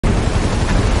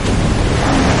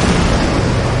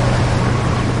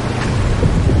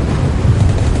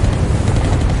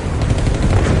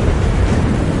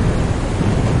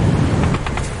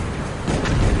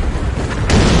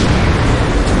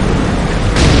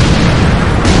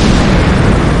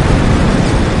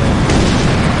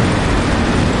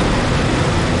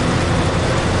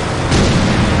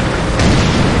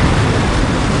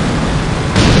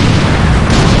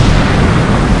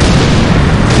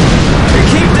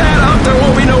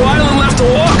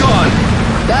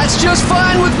just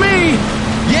fine with me.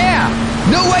 Yeah,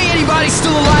 no way anybody's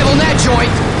still alive on that joint.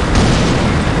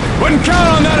 Wouldn't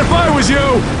count on that if I was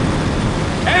you.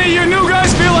 Any of you new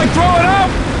guys feel like throwing up?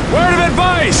 Word of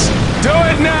advice, do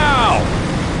it now.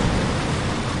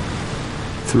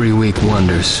 3-week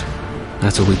wonders.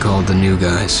 That's what we called the new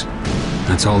guys.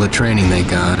 That's all the training they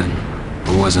got, and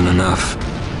it wasn't enough.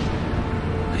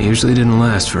 They usually didn't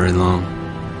last very long.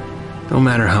 No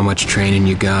matter how much training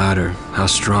you got or how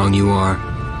strong you are,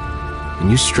 when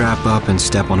you strap up and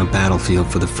step on a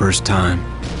battlefield for the first time,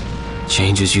 it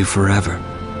changes you forever.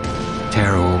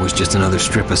 Terror was just another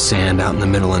strip of sand out in the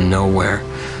middle of nowhere,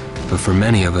 but for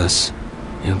many of us,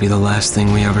 it would be the last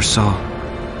thing we ever saw.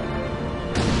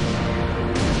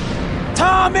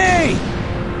 Tommy!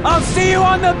 I'll see you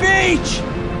on the beach!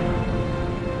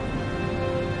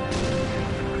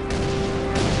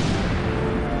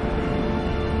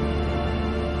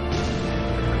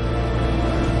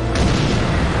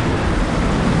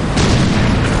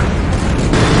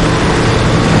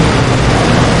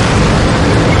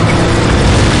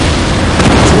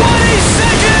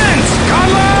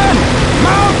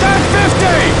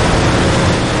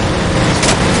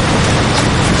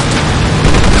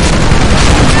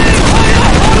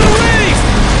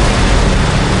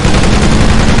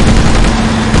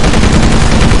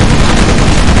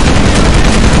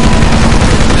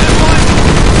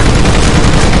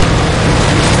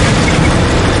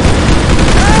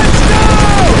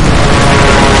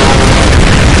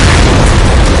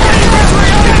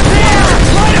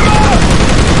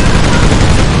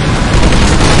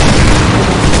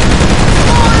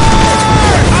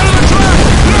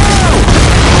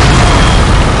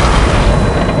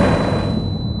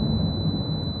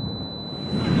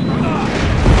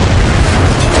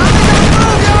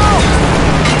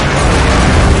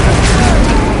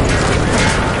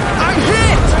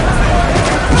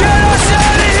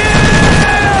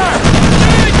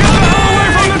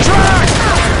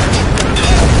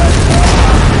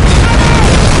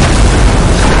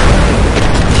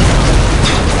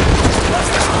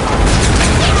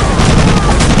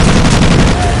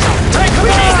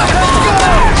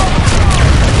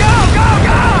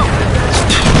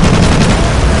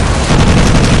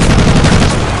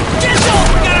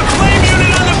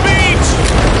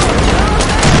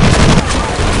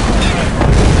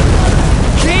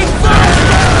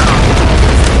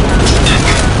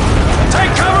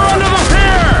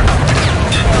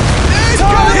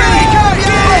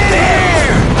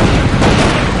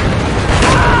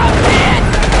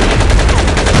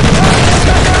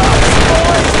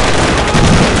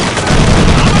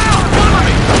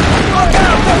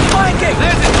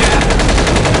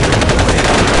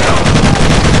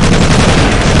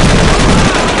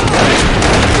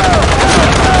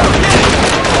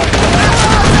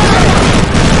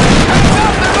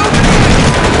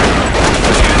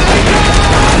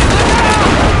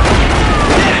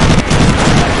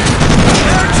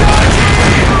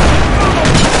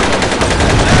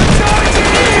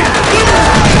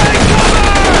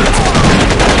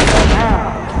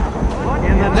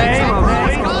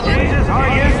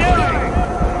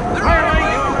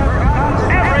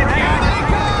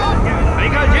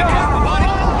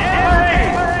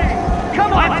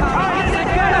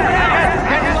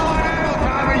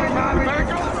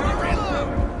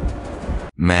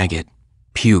 Maggot,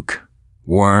 puke,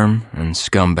 worm, and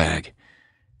scumbag.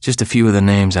 Just a few of the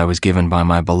names I was given by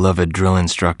my beloved drill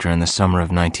instructor in the summer of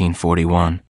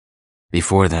 1941.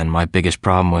 Before then, my biggest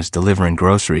problem was delivering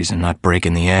groceries and not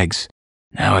breaking the eggs.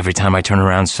 Now every time I turn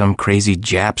around, some crazy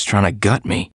Jap's trying to gut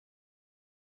me.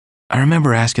 I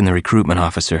remember asking the recruitment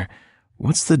officer,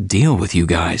 "What's the deal with you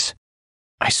guys?"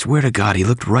 I swear to God, he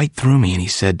looked right through me and he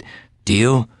said,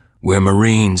 "Deal? We're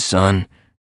Marines, son,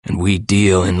 and we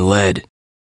deal in lead."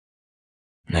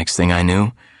 Next thing I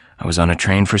knew, I was on a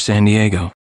train for San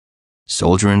Diego.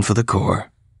 Soldiering for the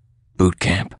Corps. Boot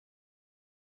camp.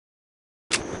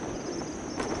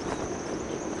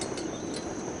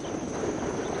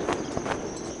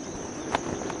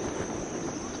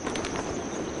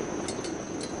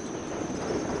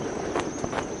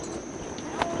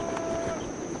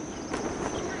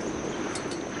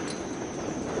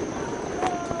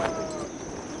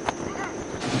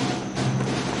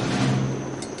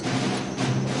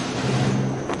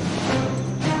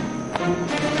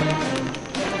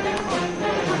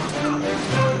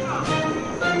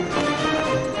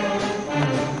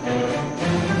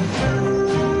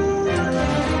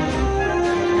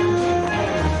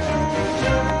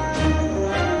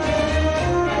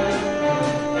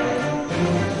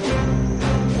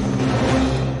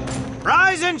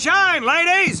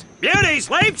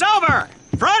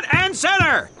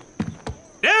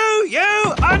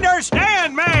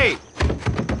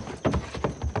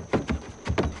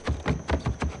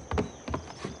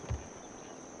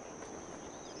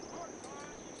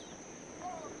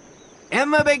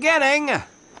 In the beginning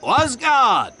was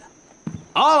God.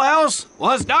 All else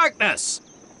was darkness.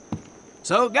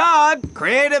 So God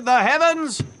created the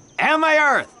heavens and the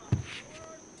earth.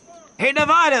 He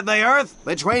divided the earth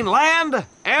between land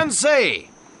and sea,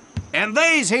 and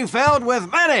these he filled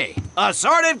with many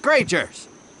assorted creatures.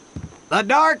 The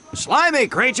dark, slimy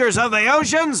creatures of the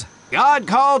oceans God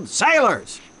called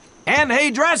sailors, and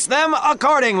he dressed them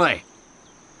accordingly.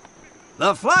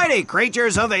 The flighty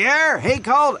creatures of the air he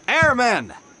called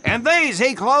airmen, and these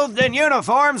he clothed in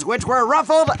uniforms which were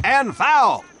ruffled and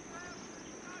foul.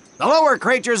 The lower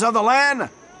creatures of the land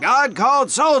God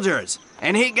called soldiers,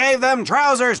 and he gave them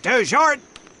trousers too short,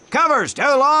 covers too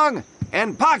long,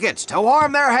 and pockets to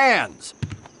warm their hands.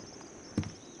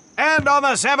 And on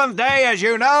the seventh day, as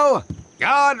you know,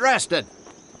 God rested.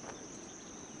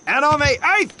 And on the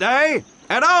eighth day,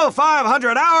 at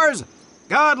 0500 hours,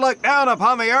 God looked down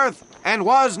upon the earth and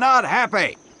was not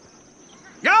happy.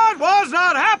 God was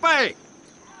not happy!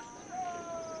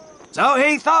 So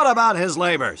he thought about his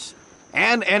labors,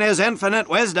 and in his infinite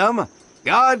wisdom,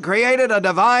 God created a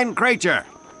divine creature,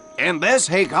 and this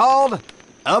he called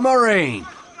a Marine.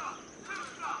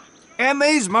 And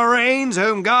these Marines,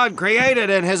 whom God created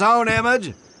in his own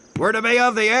image, were to be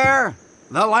of the air,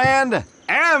 the land,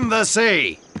 and the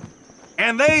sea.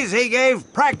 And these he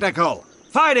gave practical,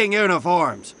 fighting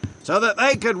uniforms, so that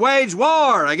they could wage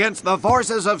war against the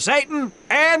forces of Satan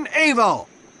and evil.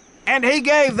 And he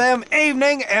gave them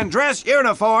evening and dress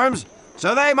uniforms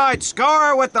so they might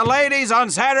score with the ladies on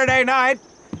Saturday night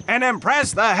and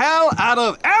impress the hell out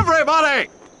of everybody.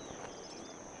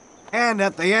 And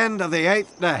at the end of the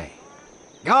eighth day,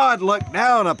 God looked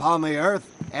down upon the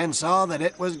earth and saw that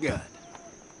it was good.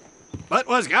 But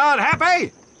was God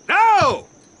happy? No!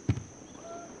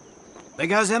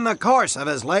 Because in the course of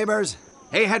his labors,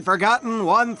 he had forgotten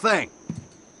one thing.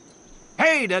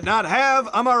 He did not have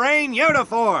a Marine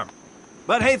uniform,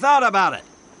 but he thought about it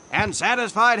and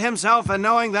satisfied himself in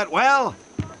knowing that, well,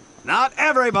 not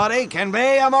everybody can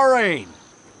be a Marine.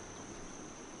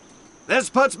 This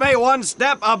puts me one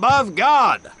step above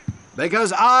God,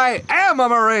 because I am a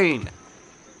Marine.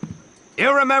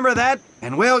 You remember that,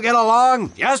 and we'll get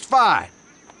along just fine.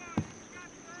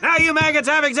 Now you maggots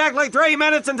have exactly 3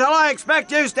 minutes until I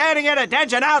expect you standing at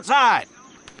attention outside.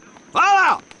 Fall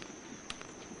out!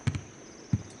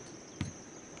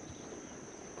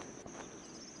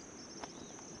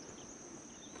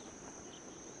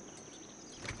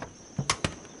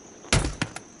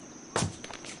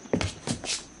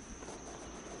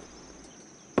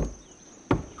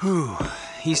 Whew.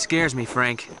 He scares me,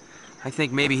 Frank. I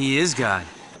think maybe he is God.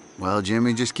 Well,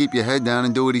 Jimmy, just keep your head down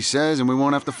and do what he says, and we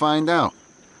won't have to find out.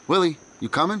 Willie, you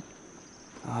coming?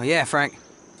 Oh, yeah, Frank.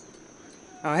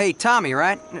 Oh, hey, Tommy,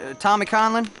 right? Tommy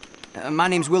Conlin? My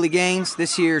name's Willie Gaines.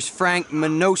 This here's Frank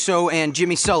Minoso and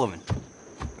Jimmy Sullivan.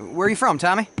 Where are you from,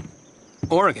 Tommy?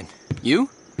 Oregon. You?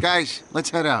 Guys, let's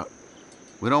head out.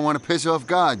 We don't want to piss off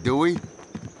God, do we?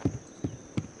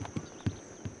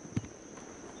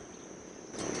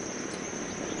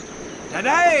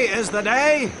 Today is the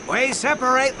day we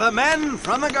separate the men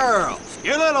from the girls.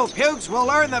 You little pukes will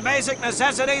learn the basic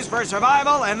necessities for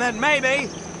survival, and then maybe,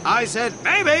 I said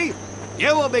maybe,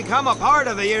 you will become a part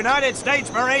of the United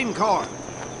States Marine Corps.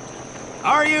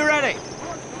 Are you ready?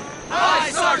 Aye,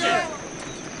 Sergeant!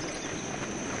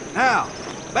 Now,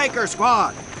 Baker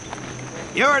Squad,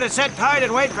 you are to sit tight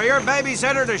and wait for your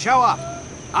babysitter to show up.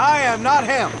 I am not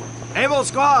him. Naval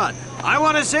Squad, I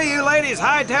want to see you ladies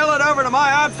hightail it over to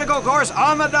my obstacle course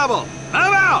on the double.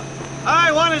 Move out!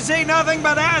 I want to see nothing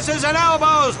but asses and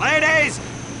elbows, ladies!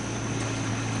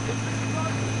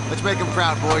 Let's make him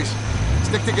proud, boys.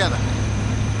 Stick together.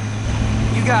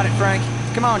 You got it, Frank.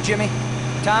 Come on, Jimmy.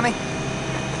 Tommy?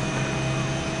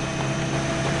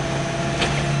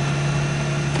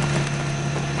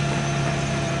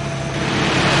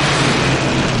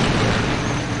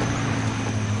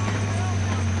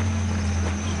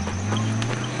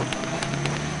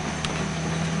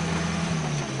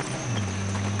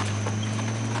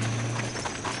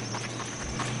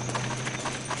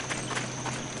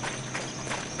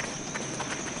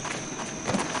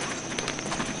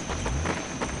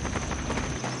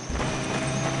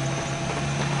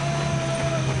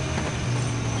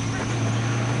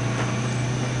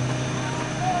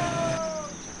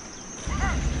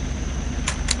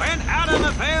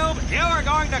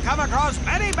 To come across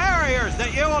many barriers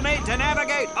that you will need to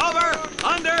navigate over,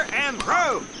 under, and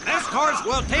through. This course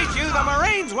will teach you the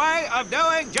Marines' way of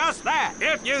doing just that.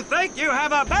 If you think you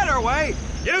have a better way,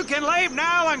 you can leave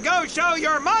now and go show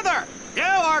your mother. You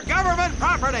are government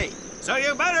property, so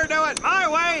you better do it my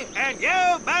way, and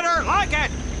you better like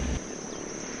it.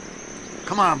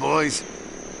 Come on, boys.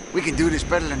 We can do this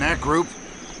better than that group.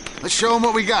 Let's show them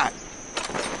what we got.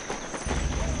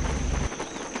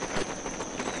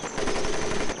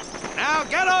 Now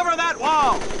get over that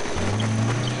wall!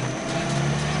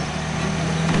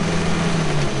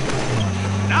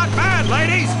 Not bad,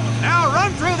 ladies! Now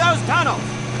run through those tunnels!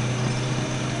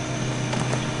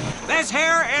 This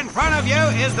here in front of you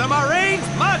is the Marines'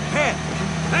 mud pit.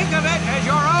 Think of it as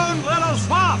your own little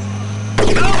swamp.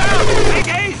 Go out,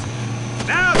 piggies!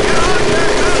 Now get on your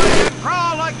bellies and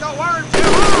crawl like the worms you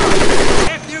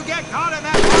are! If you get caught in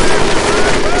that water,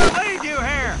 we'll leave you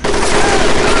here!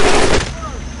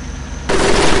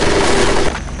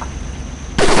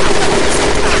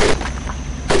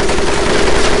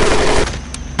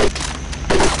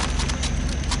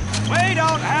 We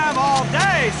don't have all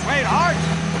day, sweetheart!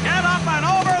 Get up and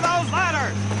over those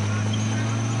ladders!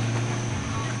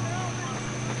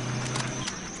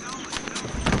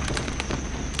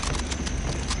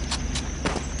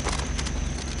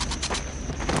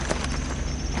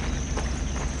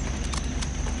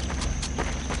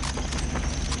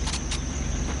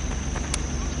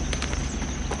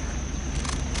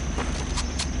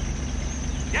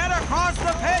 Get across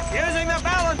the pit using the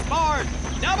balance board!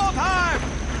 Double time!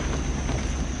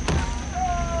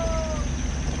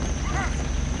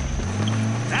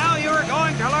 Now you are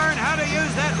going to learn how to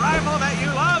use that rifle that you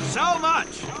love so much.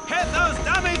 Hit those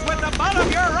dummies with the butt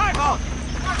of your rifle.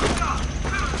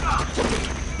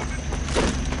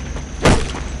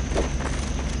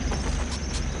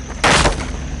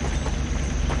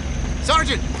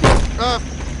 Sergeant!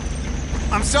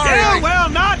 I'm sorry, You will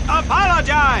not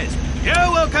apologize.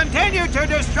 You will continue to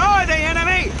destroy the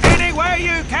enemy any way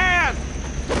you can.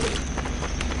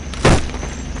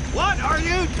 What are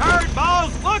you turd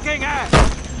balls looking at?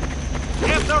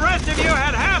 If the rest of you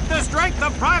had half the strength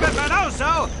of Private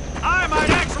Minoso, I might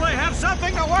actually have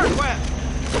something to work with.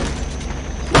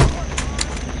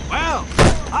 Well,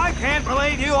 I can't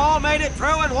believe you all made it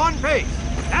through in one piece.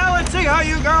 Now let's see how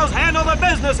you girls handle the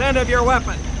business end of your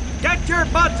weapon. Get your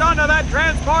butts onto that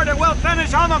transport and we'll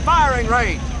finish on the firing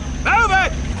range. Move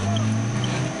it!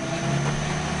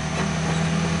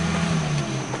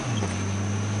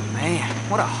 Man,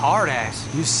 what a hard ass.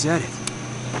 You said it.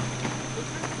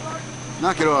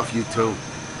 Knock it off, you two.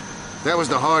 That was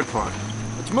the hard part.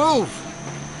 Let's move!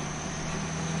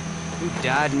 Who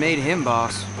died and made him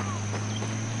boss?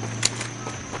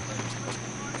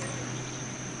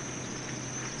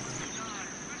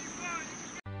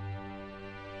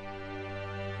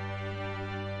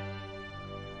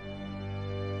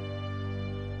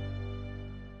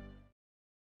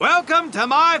 Welcome to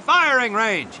my firing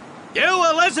range. You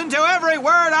will listen to every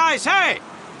word I say.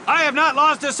 I have not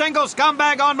lost a single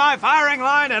scumbag on my firing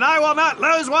line, and I will not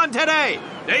lose one today.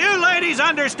 Do you ladies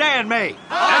understand me?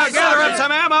 Now gather up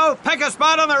some ammo, pick a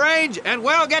spot on the range, and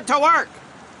we'll get to work.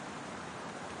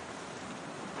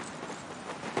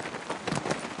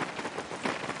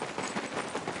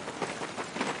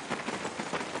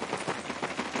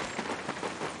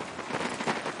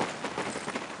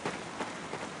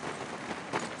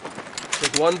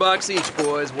 Take 1 box each,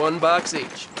 boys. 1 box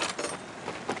each.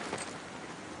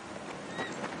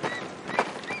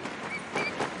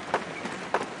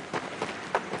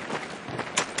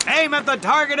 Aim at the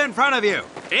target in front of you.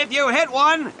 If you hit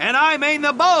one, and I mean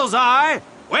the bullseye,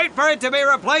 wait for it to be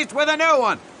replaced with a new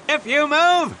one. If you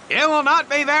move, it will not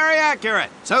be very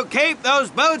accurate. So keep those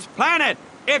boots planted.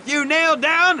 If you nail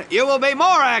down, you will be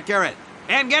more accurate.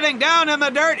 And getting down in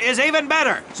the dirt is even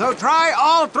better. So try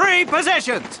all 3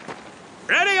 positions.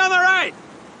 Ready on the right.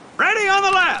 Ready on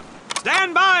the left.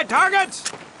 Stand by, targets.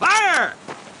 Fire!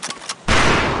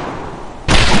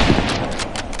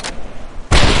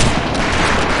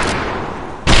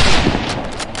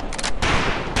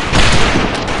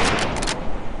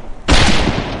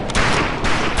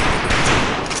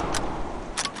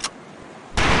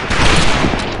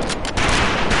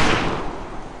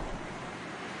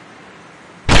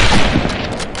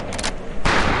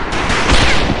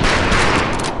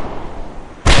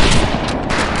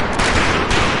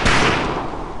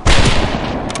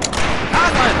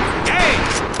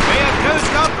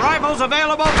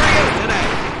 Available for you today.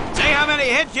 See how many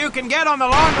hits you can get on the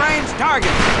long-range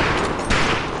target.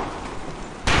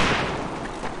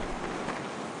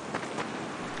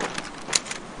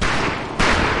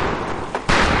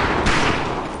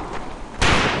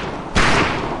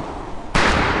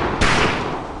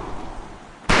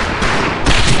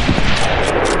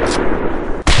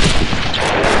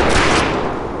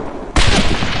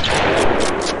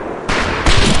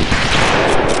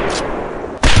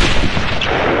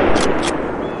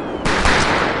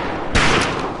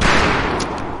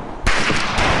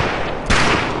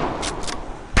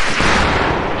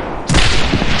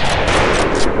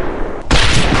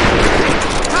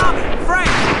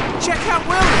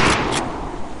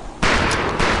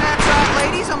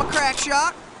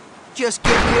 just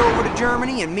get me over to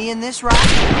Germany and me and this rifle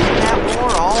win that war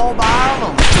all by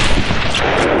alone.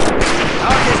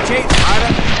 Talk is cheap,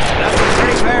 Private. That's some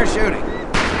pretty fair shooting.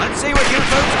 Let's see what you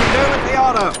folks can do with the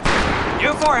auto.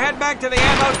 You four head back to the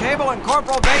ammo table and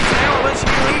Corporal Bates and I will issue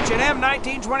you each an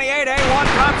M1928A1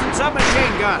 Thompson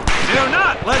submachine gun. Do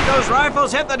not let those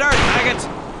rifles hit the dirt, maggots.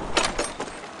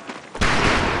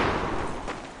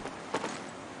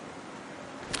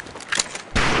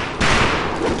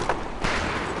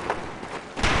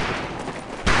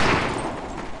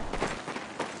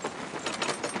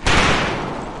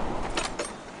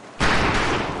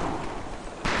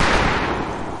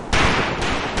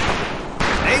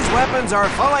 Weapons are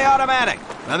fully automatic,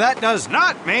 but that does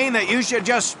not mean that you should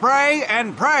just spray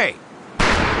and pray.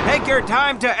 Take your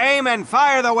time to aim and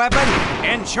fire the weapon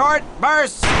in short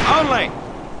bursts only.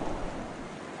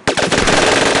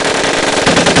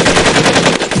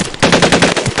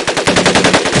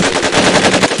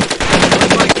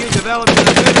 Looks like you developed an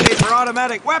affinity for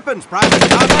automatic weapons, Private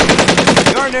Conlin.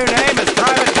 Your new name is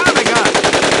Private Tommy Gun.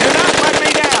 Do not let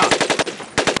me down.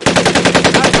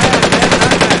 Not bad, man,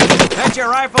 not bad. Set your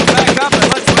rifles back up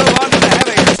and let's move on to the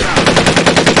heavier stuff.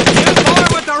 You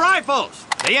forward with the rifles!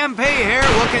 The MP here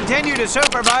will continue to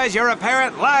supervise your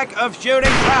apparent lack of shooting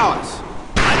prowess.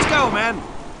 Let's go, men.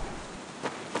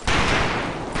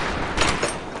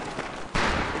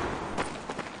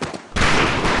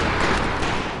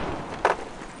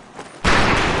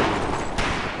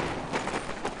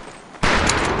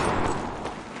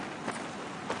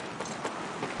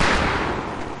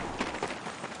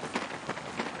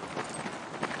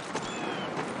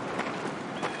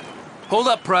 Hold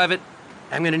up, Private.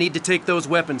 I'm gonna need to take those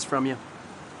weapons from you.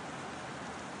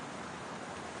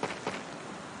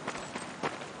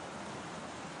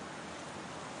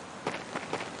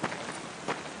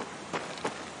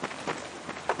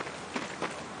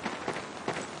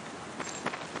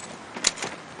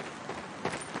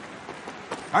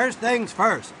 First things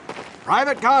first.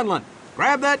 Private Conlin,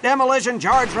 grab that demolition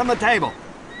charge from the table.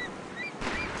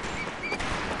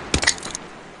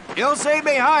 You'll see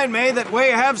behind me that we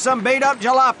have some beat-up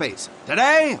jalopies.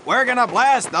 Today, we're gonna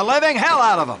blast the living hell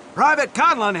out of them. Private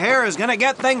Conlin here is gonna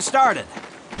get things started.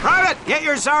 Private, get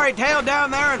your sorry tail down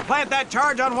there and plant that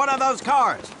charge on one of those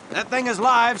cars. That thing is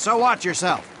live, so watch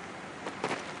yourself.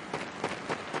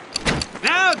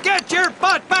 Now get your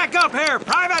butt back up here,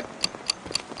 Private!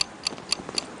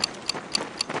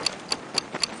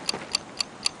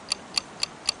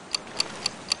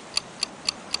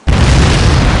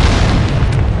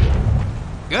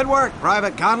 Good work,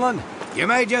 Private Conlin. You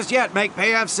may just yet make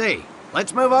PFC.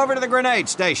 Let's move over to the grenade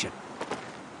station.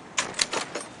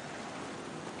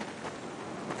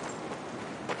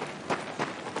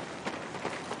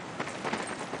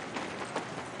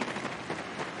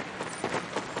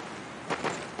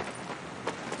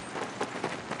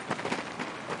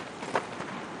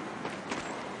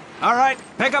 All right,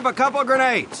 pick up a couple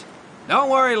grenades. Don't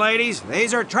worry, ladies.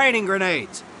 These are training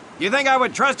grenades. You think I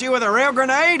would trust you with a real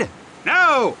grenade?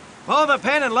 No! Pull the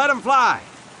pin and let them fly.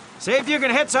 See if you can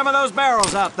hit some of those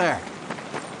barrels out there.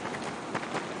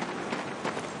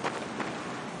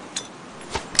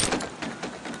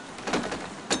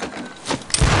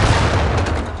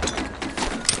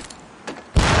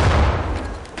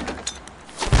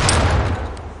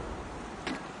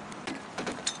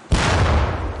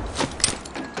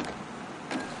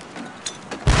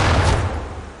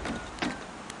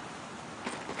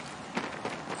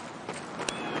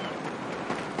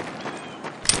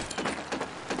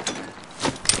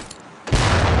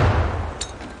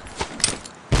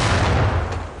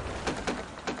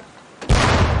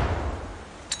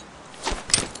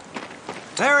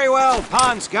 Very well,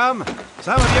 pond scum.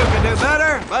 Some of you can do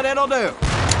better, but it'll do.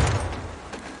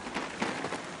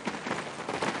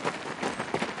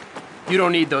 You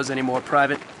don't need those anymore,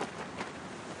 Private.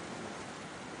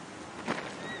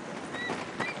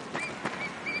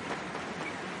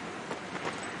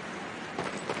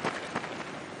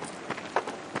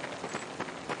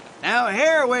 Now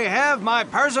here we have my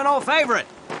personal favorite,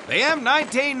 the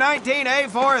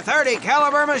M1919A4 30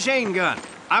 caliber machine gun.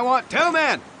 I want two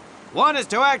men. One is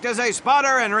to act as a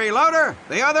spotter and reloader.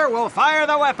 The other will fire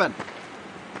the weapon.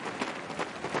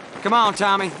 Come on,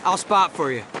 Tommy. I'll spot for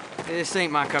you. This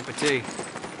ain't my cup of tea.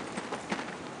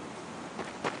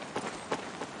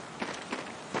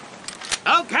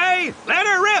 Okay, let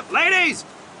her rip, ladies!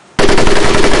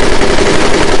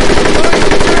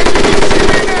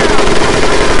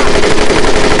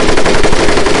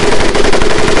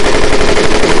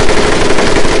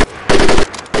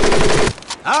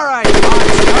 All right, let's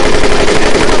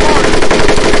head to the border.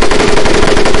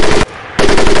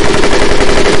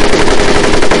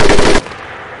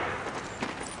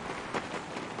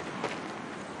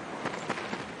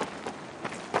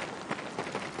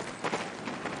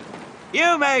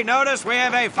 You may notice we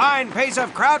have a fine piece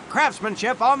of kraut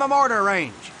craftsmanship on the mortar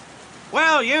range.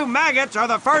 Well, you maggots are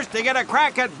the first to get a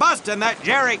crack at busting that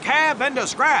jerry cab into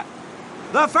scrap.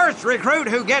 The first recruit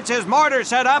who gets his mortar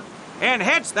set up and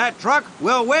hits that truck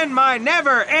will win my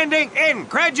never-ending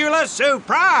incredulous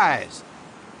surprise.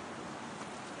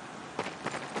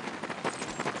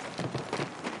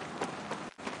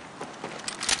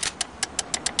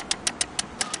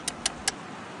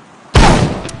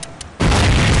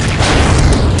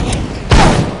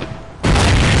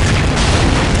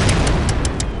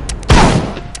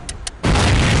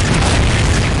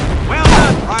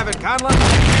 Private Conlin,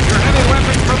 your heavy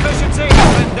weapons proficiency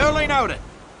has been duly noted.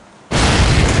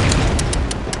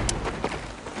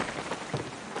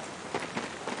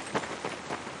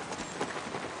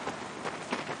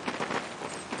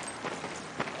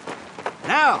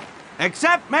 Now,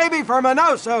 except maybe for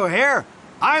Minoso here,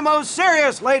 I most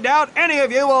seriously doubt any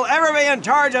of you will ever be in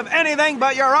charge of anything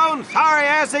but your own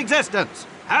sorry-ass existence.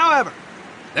 However,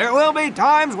 there will be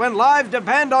times when lives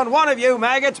depend on one of you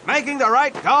maggots making the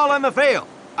right call in the field.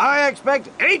 I expect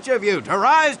each of you to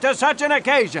rise to such an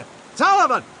occasion.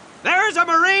 Sullivan, there's a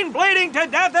Marine bleeding to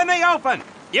death in the open.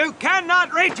 You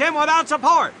cannot reach him without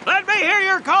support. Let me hear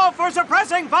your call for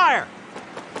suppressing fire.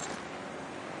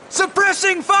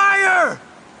 Suppressing fire!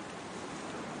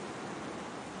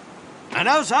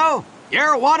 Minoso,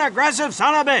 you're one aggressive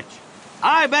son of a bitch.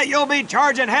 I bet you'll be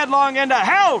charging headlong into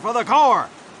hell for the Corps.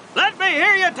 Let me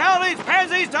hear you tell these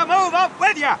pansies to move up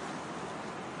with you.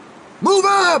 Move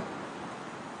up!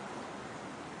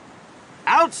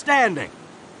 Outstanding.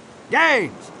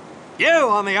 Gaines, you,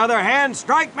 on the other hand,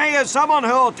 strike me as someone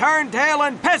who'll turn tail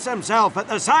and piss himself at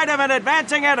the sight of an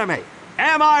advancing enemy.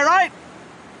 Am I right?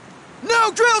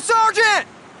 No, drill sergeant!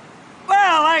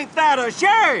 Well, ain't that a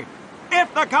shame?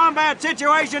 If the combat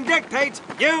situation dictates,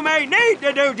 you may need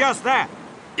to do just that.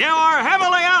 You are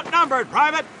heavily outnumbered,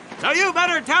 Private, so you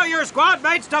better tell your squad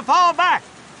mates to fall back.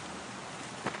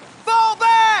 Fall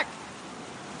back!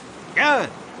 Good.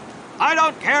 I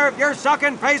don't care if you're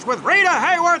sucking face with Rita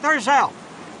Hayworth herself.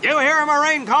 You hear a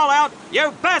Marine call out,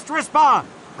 you best respond.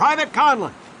 Private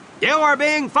Conlin, you are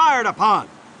being fired upon.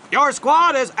 Your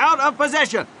squad is out of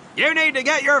position. You need to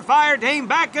get your fire team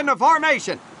back into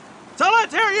formation. So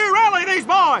let's hear you rally these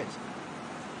boys.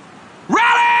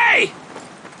 Rally!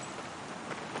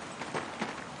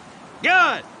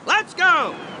 Good. Let's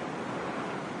go.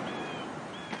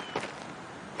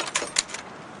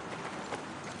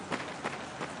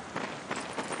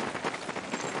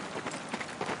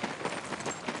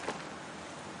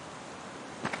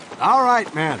 All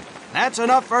right, men. That's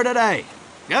enough for today.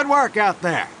 Good work out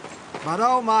there. But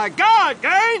oh my God,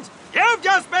 Gaines! You've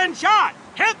just been shot!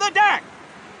 Hit the deck!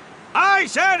 I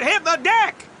said hit the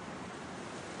deck!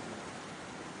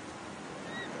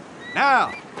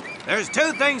 Now, there's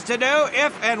two things to do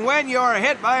if and when you are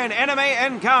hit by an enemy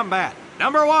in combat.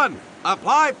 Number one,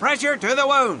 apply pressure to the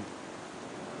wound.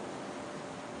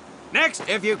 Next,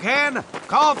 if you can,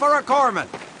 call for a corpsman.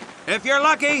 If you're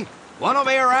lucky, one will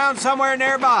be around somewhere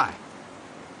nearby.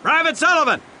 Private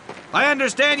Sullivan, I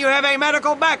understand you have a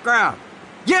medical background.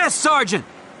 Yes, Sergeant!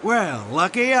 Well,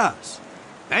 lucky us.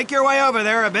 Make your way over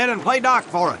there a bit and play doc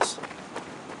for us.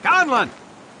 Conlin,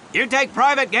 you take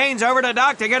Private Gaines over to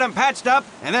doc to get him patched up,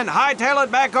 and then hightail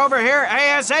it back over here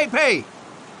ASAP.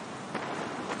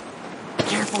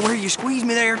 Careful where you squeeze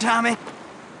me there, Tommy.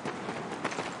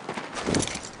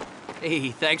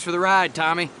 Hey, thanks for the ride,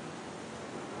 Tommy.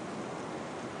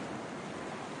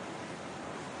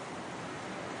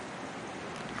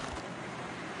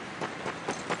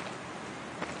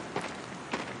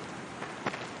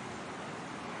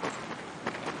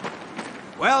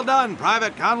 Well done,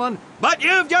 Private Conlin, but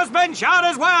you've just been shot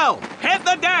as well. Hit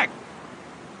the deck.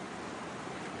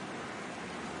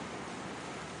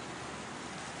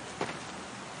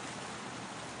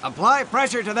 Apply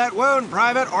pressure to that wound,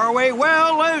 Private, or we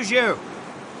will lose you.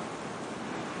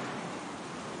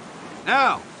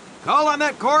 Now, call on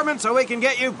that corpsman so we can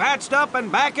get you patched up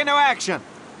and back into action.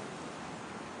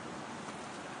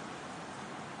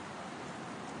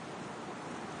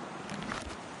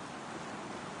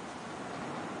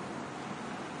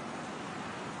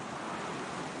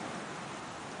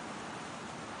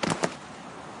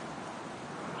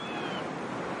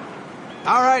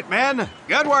 All right, men.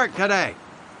 Good work today.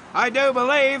 I do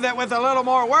believe that with a little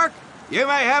more work, you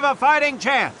may have a fighting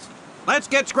chance. Let's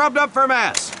get scrubbed up for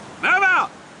mass. Move out!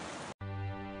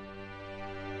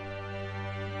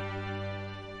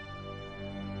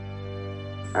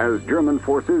 As German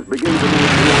forces begin to move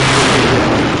towards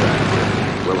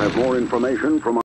the we'll have more information from